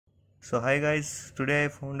So hi guys, today I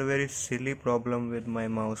found a very silly problem with my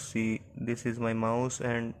mouse. See, this is my mouse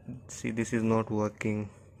and see this is not working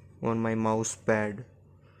on my mouse pad.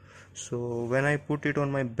 So when I put it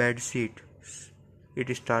on my bed sheet,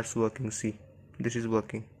 it starts working. See, this is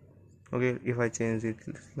working. Okay, if I change it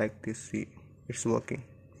like this, see, it's working.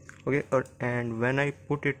 Okay, and when I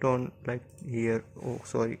put it on like here, oh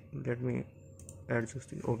sorry, let me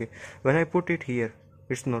adjust it. Okay, when I put it here,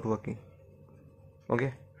 it's not working.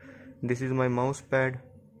 Okay, this is my mouse pad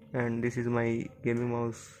and this is my gaming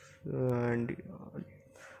mouse, and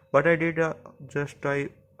what I did,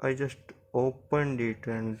 I just opened it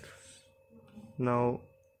and now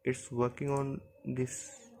it's working on this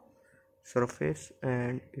surface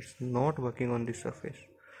and it's not working on this surface.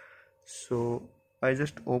 So I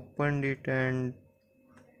just opened it and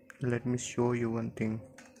let me show you one thing.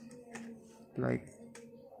 Like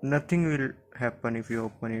nothing will happen if you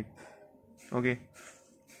open it. Okay,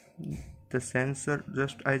 the sensor,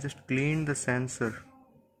 I just cleaned the sensor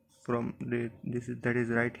from that is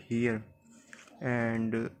right here,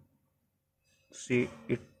 and see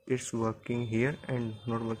it's working here and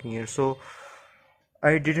not working here. So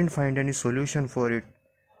I didn't find any solution for it,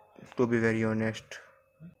 to be very honest.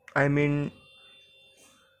 I mean,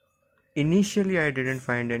 initially I didn't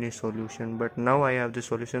find any solution, but now I have the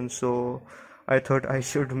solution, so I thought I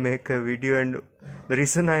should make a video. And the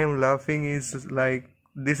reason I am laughing is like,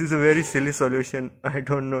 this is a very silly solution. I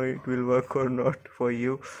don't know it will work or not for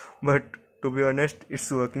you, but to be honest,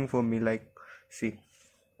 it's working for me. Like, see,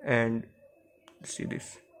 and see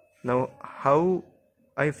this. Now how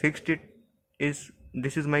I fixed it is,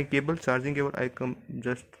 this is my cable, charging cable. I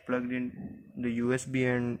just plugged in the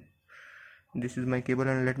USB and this is my cable,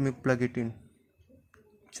 and let me plug it in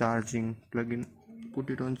charging, put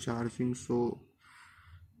it on charging. So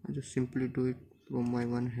I just simply do it from my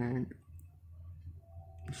one hand.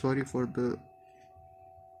 Sorry for the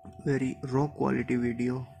very raw quality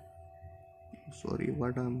video. Sorry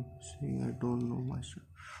what I'm saying, I don't know myself.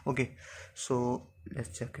 Okay, so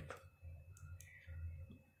let's check it.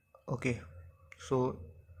 Okay, so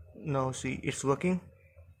now see, it's working.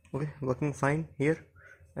 Okay, working fine here,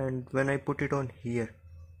 and when I put it on here,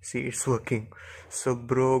 see, it's working. So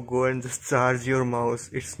bro, go and just charge your mouse.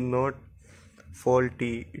 It's not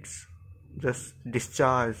faulty, it's just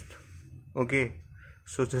discharged. Okay,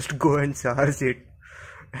 so just go and charge it.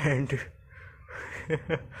 And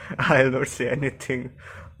I'll not say anything,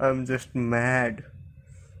 I'm just mad.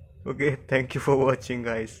 Okay, thank you for watching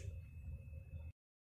guys.